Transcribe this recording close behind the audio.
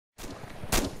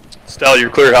Stell, you're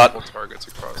clear hot. Targets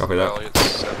across Copy the that. valley. It's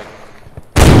 7.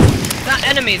 That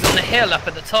enemy's on the hill up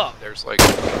at the top. There's like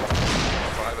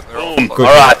 5 in there. Boom.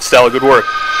 Alright, Stella, good work.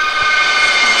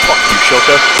 Fuck you,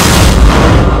 Shilka.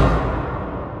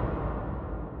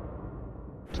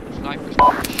 Alright,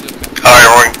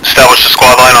 everyone, establish the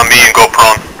squad line on me and go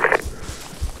prone.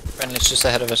 Friendly's just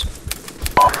ahead of us.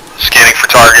 Scanning for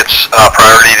targets,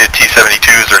 priority to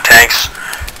T-72s or tanks,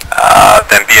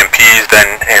 then BMPs,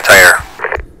 then anti-air.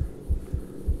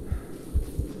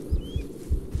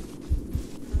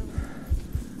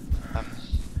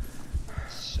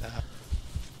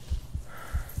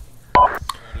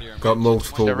 Got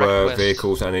multiple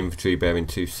vehicles and infantry bearing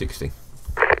 260.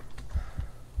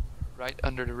 Right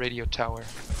under the radio tower.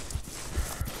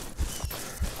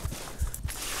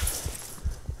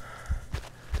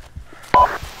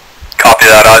 Copy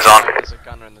that, eyes on. There's a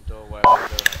gunner in the doorway.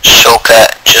 Shulka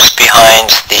just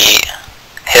behind the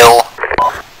hill,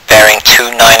 bearing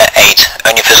 298,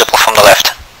 only visible from the left.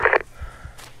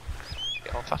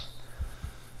 Alpha.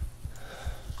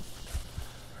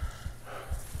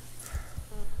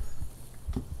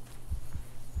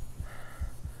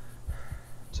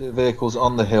 Two vehicles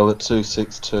on the hill at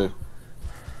 262.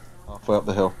 Halfway up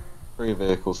the hill. Three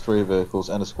vehicles,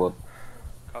 and a squad.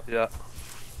 Copy that.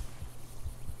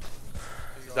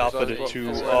 Alpha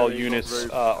to all units,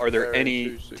 are there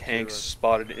any tanks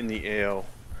spotted in the AO?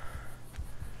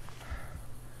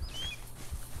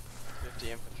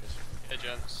 50 infantry.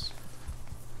 Agents.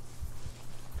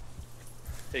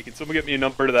 Hey, can someone get me a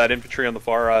number to that infantry on the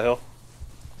far hill?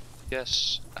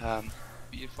 Yes.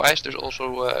 Be advised, there's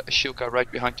also a Shilka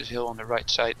right behind this hill on the right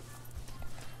side.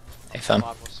 FM. 5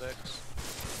 or 6.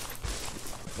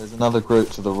 There's another group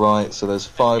to the right, so there's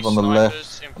 5 on the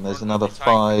left, and there's another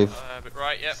 5,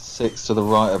 right, yep. 6 to the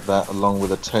right of that, along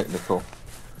with a technical.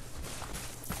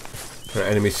 Put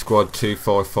enemy squad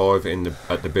 255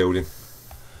 at the building.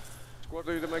 Squad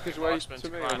leader make his way to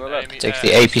me on the left. Take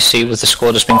the APC with the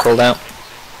squad has been called out.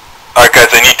 Alright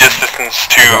guys, I need distance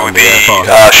to the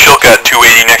Shilka at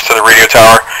 280 next to the radio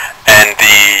tower, and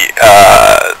the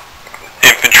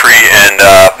infantry and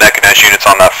mechanized units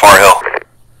on that far hill.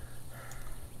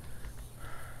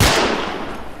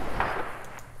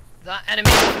 That enemy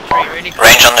infantry really close.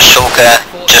 Range on the Shulka,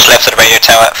 just left of the radio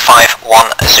tower at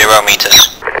 510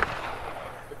 meters.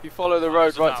 If you follow the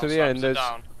road right to the end, there's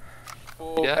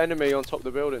 4 enemy on top of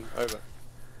the building. Over.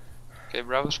 Okay,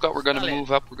 Bravo Squad, we're gonna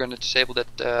move up, we're gonna disable that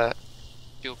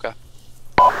Shilka.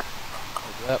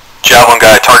 Javelin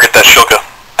guy, target that Shulka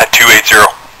at 280.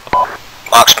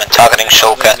 Marksman targeting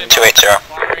Shulka 280.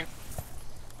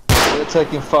 We're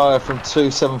taking fire from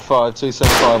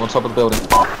 275 on top of the building.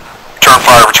 Return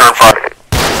fire, return fire.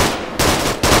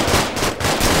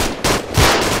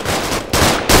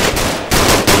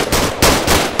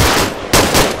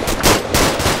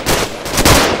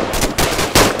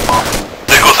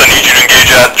 Nicholas, I need you to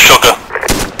engage at Shulka.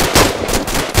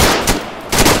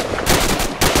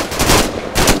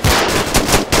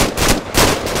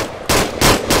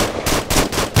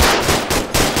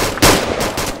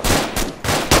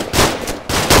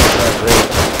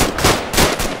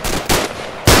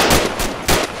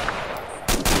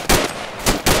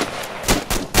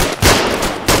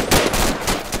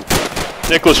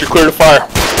 Nicholas, you're clear to fire.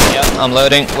 Yeah, I'm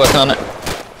loading, work on it.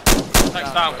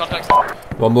 Contacts down, contacts down.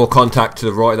 One more contact to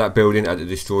the right of that building, at the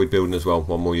destroyed building as well.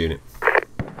 One more unit. Yeah,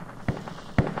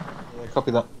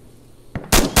 copy that.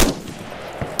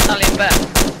 Italian bet.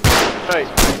 Hey.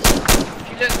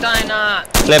 If you look down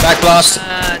at Clear back blast.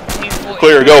 240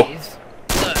 Clear, go.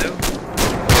 So,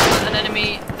 an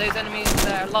enemy, those enemies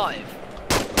there alive.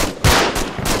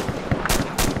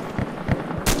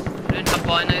 I don't have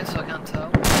binos, so I can't tell.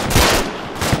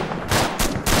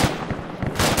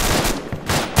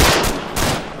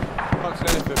 Can't see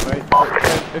anything, mate. But,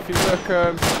 if you look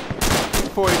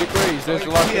 40 degrees, there's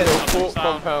like a little fort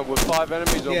compound with 5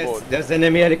 enemies on board. There's an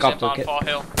enemy helicopter.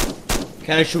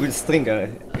 Can I shoot with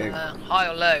Stinger? High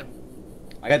or low?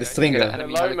 I got the Stinger.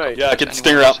 Low, mate. Yeah, get the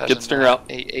Stinger out, get the Stinger out.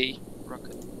 AA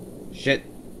rocket. Shit.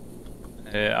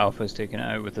 Alpha's taking it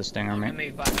out with the Stinger, mate.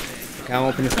 Move back a bit. Can't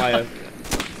open the fire.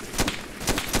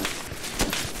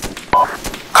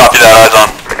 Copy that, eyes on.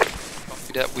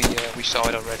 Copy that, we saw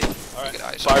it already. Alright,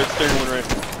 eyes fire the Stinger when ready.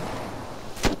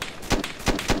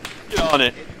 Get on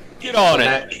it. Get on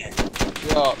it.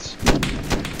 Yachts.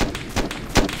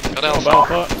 Shut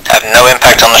Alpha. Have no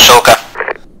impact on the Shulka.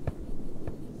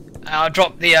 I'll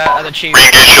drop the other tube.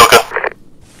 Re-engage Shulka.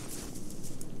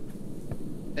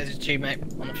 There's a tube, mate,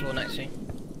 on the floor next to you.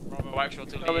 Bravo actual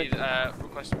to lead,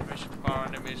 requesting permission to fire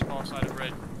on enemies far side of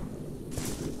red.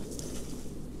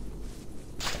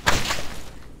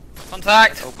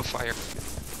 Contact. Open fire.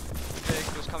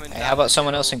 Hey, how about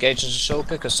someone else engages a shulker?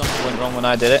 Because something went wrong when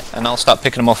I did it, and I'll start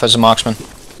picking them off as a marksman.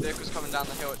 Vehicle's coming down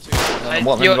the hill at 2.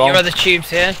 What went wrong? Your other tube's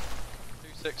here.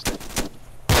 260.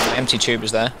 My empty tube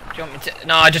is there. Do you want me to?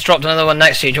 No, I just dropped another one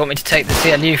next to you. Do you want me to take the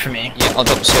CLU from you? Yeah, I'll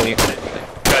drop the CLU.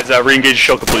 Guys, re-engage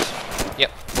Shulker, please.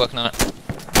 Yep, working on it.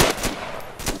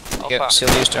 Yep,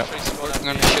 CLU's down. Working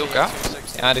on the shulker.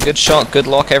 Yeah, I had a good shot, good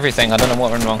lock, everything. I don't know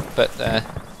what went wrong, but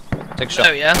take a shot.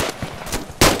 Oh yeah.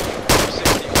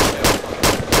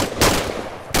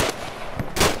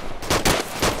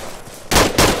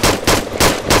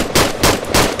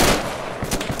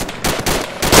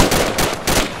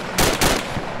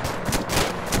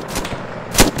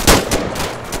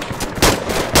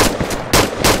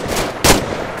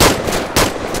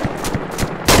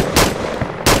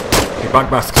 Black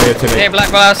blast clear to me. Clear, black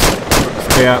blast.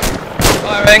 Clear.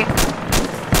 Firing.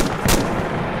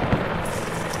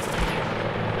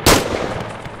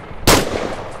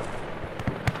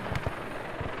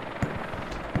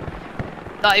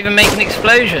 That even make an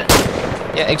explosion?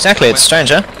 Yeah, exactly. It's strange,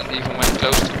 huh? And even when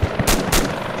close to.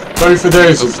 Both of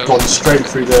those have gone straight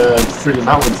through the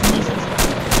mountain from me.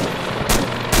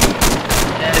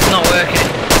 Yeah, it's not working.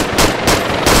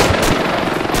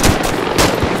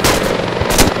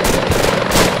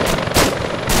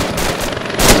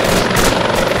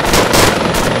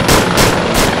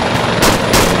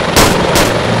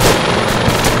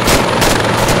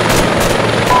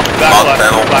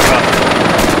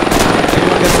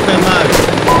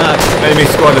 Enemy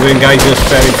squad have engaged us,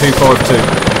 bearing 252.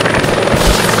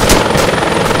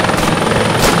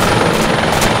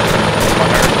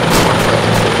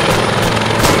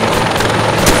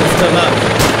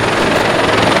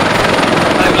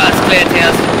 Oh, that's clear,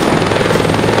 Tiaz.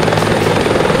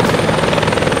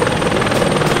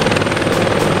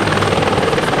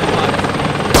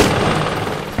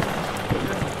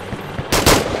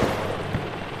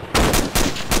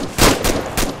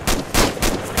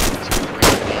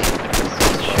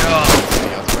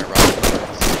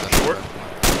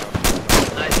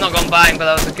 Not gone bang, but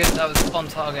that was on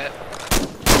target.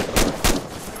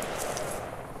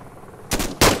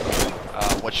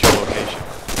 What's your location?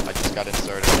 I just got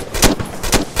inserted.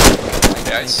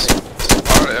 Yeah, I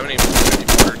spotted enemy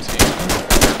mortar team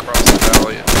across the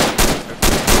valley.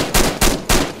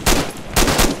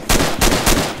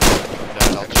 Then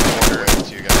I'll just walk away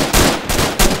to you guys.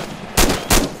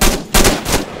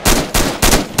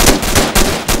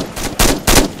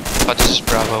 But this is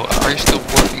Bravo. Are you still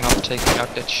working on taking out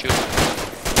that shoot?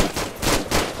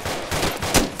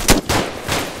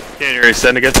 Can't hear you,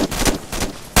 send again. Are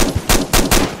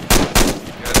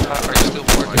you still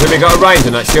working? Have we got a range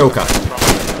on that shulker?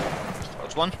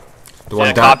 Which one? The one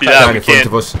Yeah, down, copy that. down We in front can't-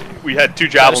 of us. We had 2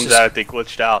 javelins that they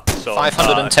glitched out. So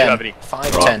 510. do you have any?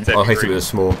 510. Right, I'll hit it with a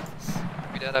small.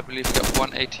 With that, I believe we got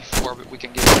 184, but we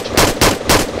can give it a try.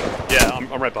 Yeah,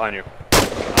 I'm right behind you.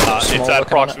 Small It's at looking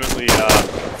on it. approximately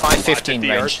 515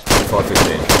 range.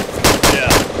 515. Yeah.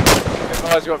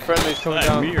 Guys, got friendlies coming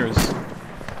down. Meters.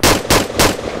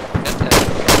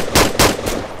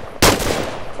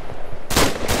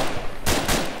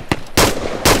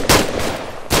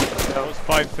 That was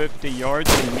 550 yards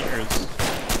in meters.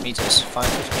 Meters.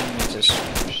 515 meters.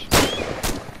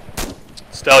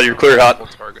 Stella, you're clear hot.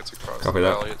 Targets across Copy the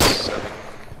that. valley. It's 7.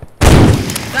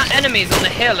 That enemy's on the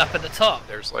hill up at the top.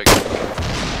 There's like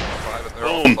 5 and they're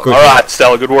all Boom. fucking Alright,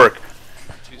 Stella, good work.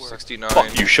 269.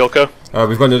 Fuck you, Shulker.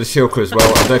 We've got another shulker as well.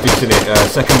 I don't know if you've seen it.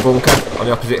 Second bunker on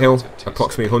the opposite hill.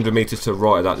 Approximately 100 metres to the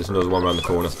right of that. There's another one around the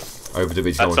corner. Over the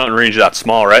ridge That's line. not in range that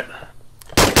small, right?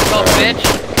 Top bitch.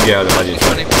 Yeah, I'd imagine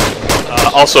so.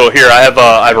 Also, here, I have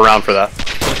a round for that.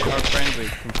 Our friendly.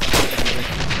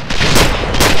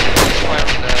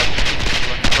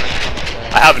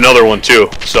 I have another one too,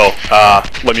 so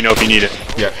let me know if you need it.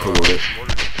 Yeah, cool with it.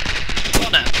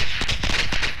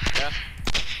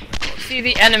 See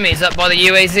the enemies up by the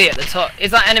UAZ at the top.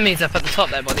 Is that enemies up at the top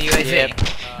there by the UAZ? Yeah.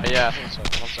 Yeah. Yeah,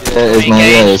 it is, man.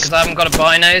 Yeah, it is. Because I haven't got a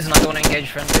binos and I don't want to engage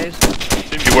friendlies.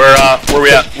 Where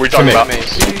we at? What are you talking about?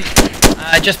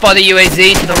 Just by the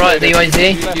UAZ, to the right of the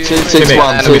UAZ.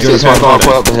 261, 261,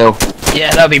 halfway up the hill.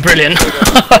 Yeah, that'd be brilliant.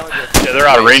 Yeah, they're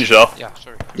out of range though.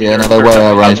 Yeah, no, they're way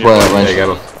out of range, way out of range. There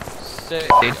you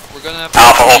go. We're gonna have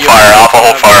Alpha, hold fire, Alpha,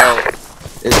 hold fire.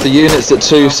 It's the units at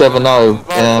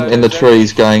 270 in the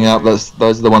trees going up. Those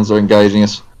are the ones that are engaging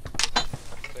us.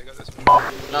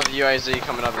 Another UAZ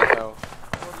coming up the hill.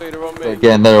 But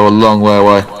again, they're a long way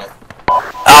away.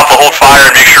 Alpha, hold fire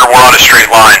and make sure we're on a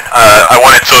straight line. I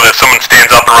want it so that if someone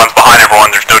stands up and runs behind everyone,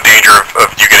 there's no danger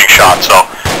of you getting shot. So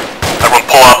everyone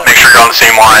pull up, make sure you're on the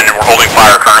same line, and we're holding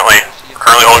fire currently.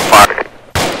 Currently holding fire.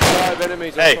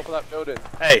 enemies Hey. on top of that building.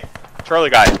 Hey, Charlie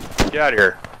guy, get out of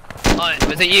here. Oh,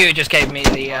 was it you who just gave me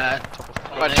the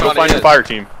Go find your fire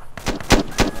team.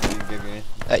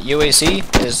 UAC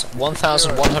is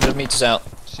 1,100 meters out.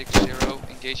 6-0,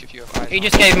 engage if you have eyes. He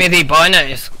just gave me the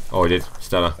binos. Oh, he did.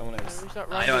 Stella. Oh,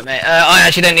 anyway, mate. I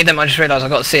actually don't need them, I just realised I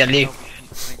got CLU.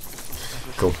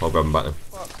 Cool, I'll grab them back then.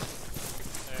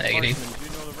 There you go.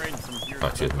 Ah,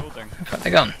 cheers. In fact,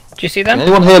 they're gone. Do you see them?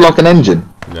 Anyone here like an engine?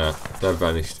 No, they've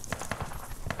vanished.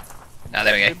 Ah,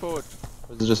 there we go. Or is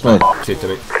it just me? Cheers to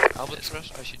me.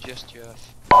 Albatross, I suggest you have.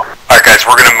 Alright guys,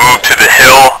 we're gonna move to the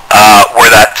hill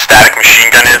where that static machine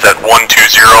gun is at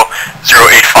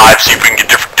 120085, see if we can get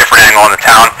different angle on the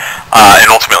town,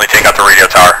 and ultimately take out the radio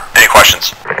tower. Any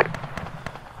questions?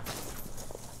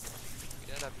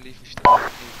 Yeah, I believe we still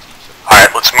have new teams.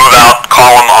 Alright, let's move out,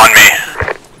 column on me.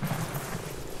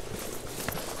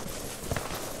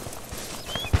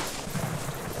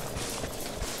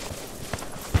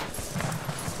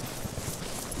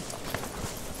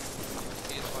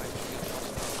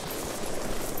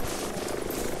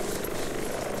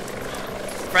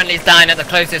 Friendly's dying at the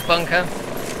closest bunker.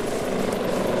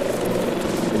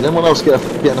 Does anyone else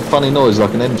getting a funny noise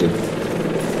like an engine? I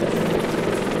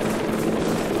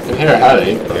can hear a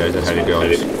heli. Yeah, there's a heli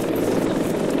behind us.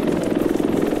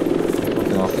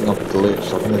 I think I've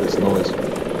glitched. I can hear this noise.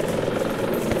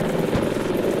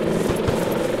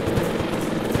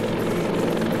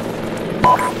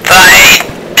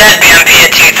 Dead BMP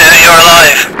at T2, you're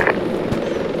alive.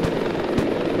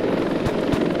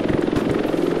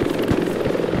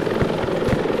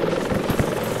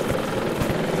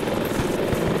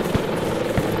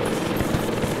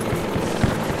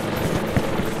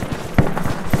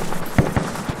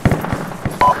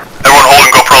 Everyone hold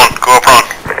and go prone, go prone.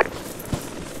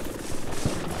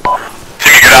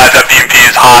 Timmy, good eyes, that BMP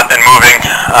is hot and moving.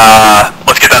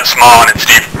 Let's get that smaw on it,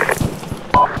 Steve.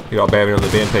 You got a bearing on the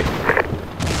BMP.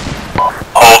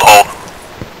 Hold.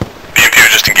 BMP will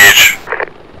just engage.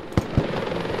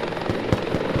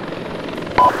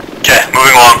 Okay,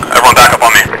 moving along. Everyone back up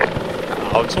on me.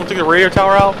 Oh, someone took the radio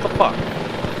tower out? What the fuck?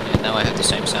 Yeah, now I have the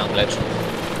same sound glitch.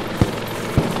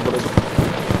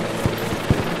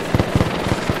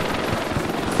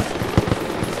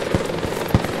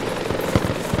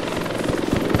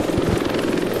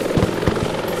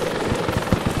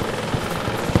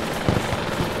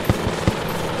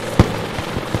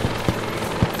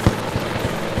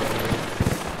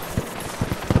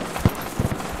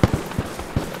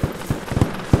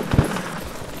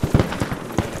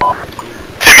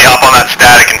 Timmy, hop on that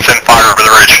static and send fire over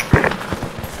the ridge.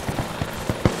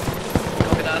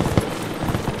 Copy that.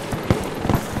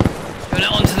 Doing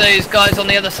it onto those guys on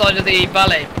the other side of the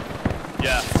valley.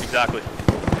 Yeah, exactly.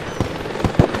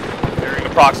 Bearing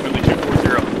approximately 240.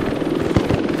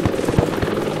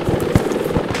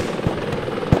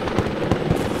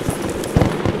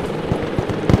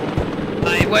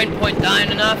 It won't point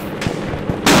down enough.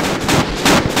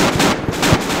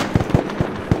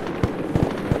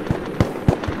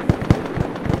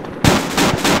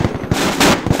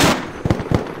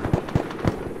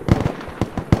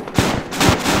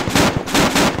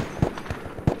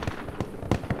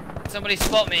 Somebody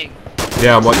spot me.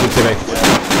 Yeah, I'm watching Timmy.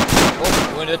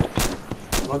 Oh, wounded.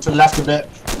 Go to the left a bit.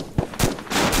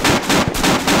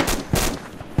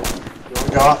 You want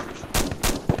to go up?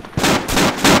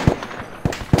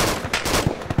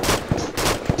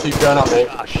 Keep going up, mate.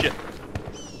 Ah, shit.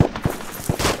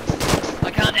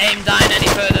 I can't aim down any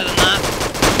further than that.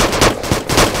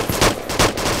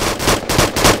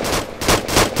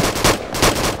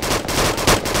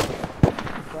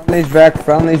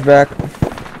 Friendly's back.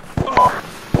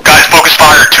 Guys, focus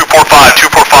fire,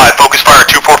 245, focus fire,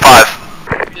 245.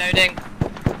 Reloading.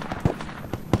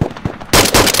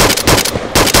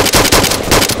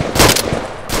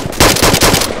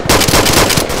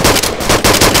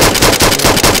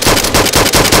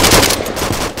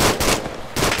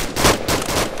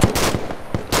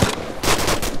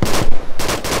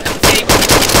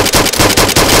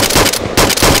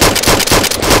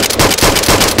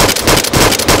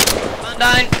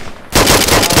 Down.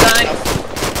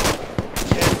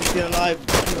 Still alive.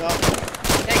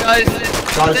 Hey guys,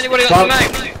 has anybody got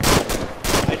smoke?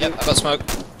 Yep, I got smoke.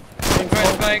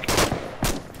 Smoke.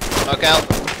 Smoke out.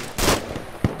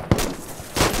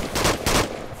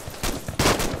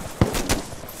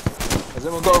 Has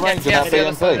anyone got a range on that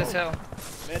BMP?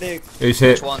 Medic. Who's hit?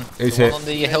 Which one? Who's The hit? one on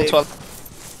the hill 12.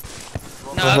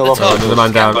 No, at the top. Another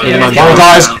man down. Another man Come on, down.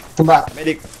 guys. Come back.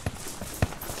 Medic.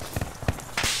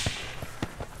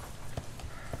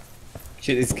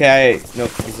 Shit, it's KIA. No,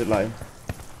 he's alive.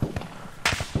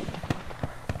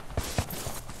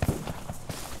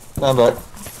 Stand back.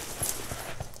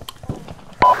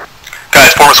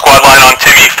 Guys, form a squad line on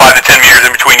Timmy, 5 to 10 meters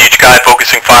in between each guy,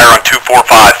 focusing fire on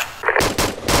 245.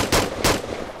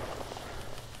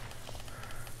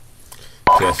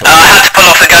 Have to pull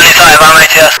off the gun inside of Arma,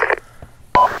 yes.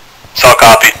 So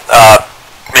copy.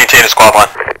 Maintain a squad line.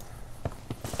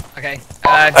 Okay.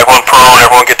 Everyone prone,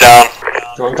 everyone get down.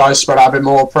 Go on, guys, spread out a bit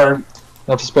more, prone.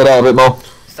 Have to spread out a bit more.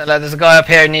 Stella, there's a guy up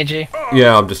here who needs you.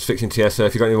 Yeah, I'm just fixing TS.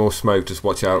 If you've got any more smoke, just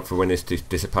watch out for when this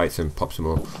dissipates and pops some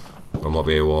more. Or might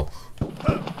be a wall.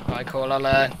 Alright, cool.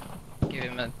 I'll give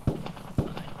him a.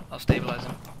 I'll stabilise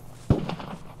him.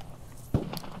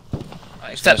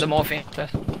 Right, accept the morphine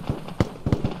first.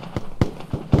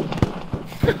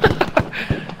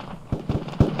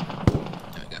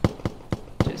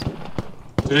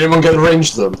 Did anyone get the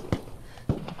range to them?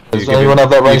 Does anyone have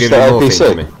that range to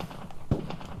APC?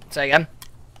 Say again?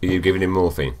 Are you giving him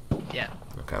morphine? Yeah.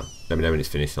 Okay. Let me know when it's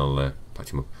finished and I'll patch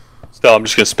him up. So I'm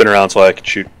just gonna spin around so I can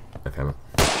shoot. Okay, man.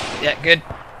 Yeah, good.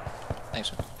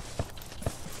 Thanks.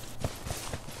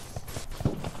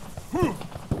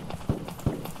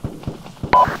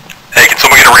 Hey, can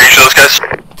someone get a range of those guys?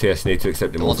 TS need to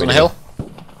accept the The ones morphine. on the hill?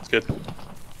 That's good.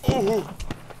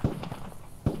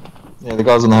 Yeah, the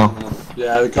guys on the hill.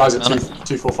 Yeah, the guys at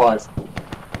 245.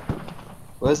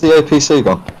 Where's the APC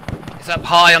gone? It's up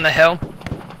high on the hill.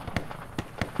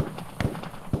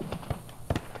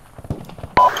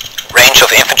 Range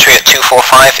of infantry at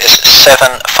 245 is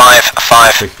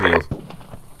 755.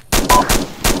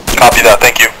 Copy that,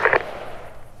 thank you.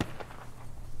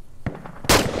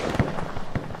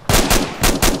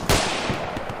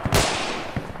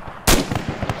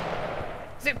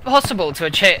 Is it possible to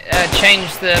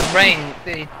change the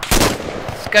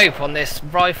scope on this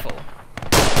rifle?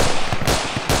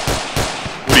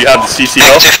 What do you have, the CCL?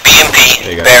 Active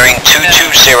BMP, bearing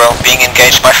 220, being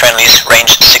engaged by friendlies,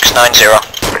 range 690.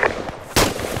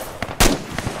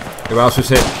 Who else was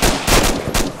hit?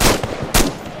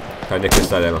 Okay, Nicholas,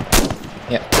 stay there, man.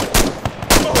 Yep.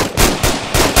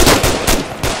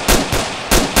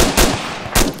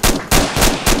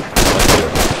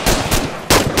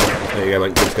 There you go,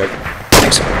 mate. Good to go.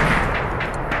 Thanks.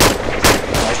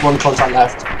 There's one contact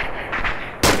left.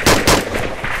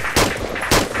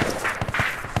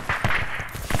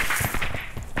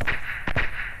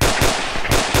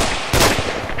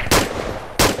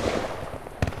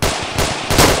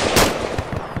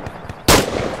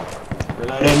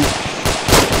 Reloading.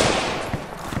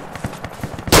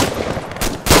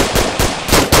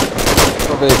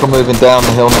 Got a vehicle moving down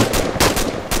the hill now.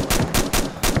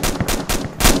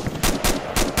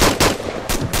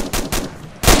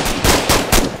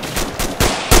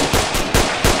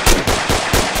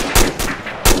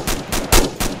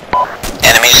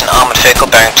 Enemies in armored vehicle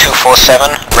bearing 247,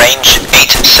 range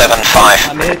 875.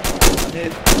 I'm hit.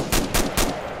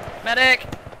 Medic!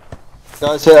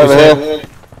 Guys hit over here.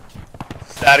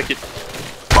 Static at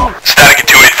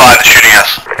 285 is shooting us.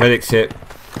 Medic's hit.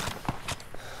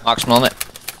 Marksman on it.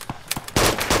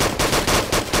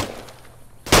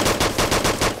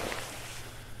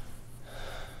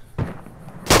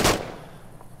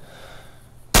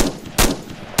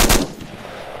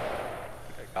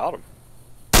 I got him.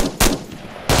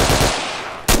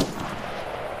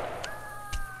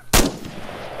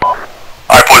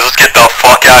 Alright boys, let's get the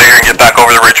fuck out of here and get back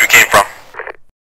over the ridge.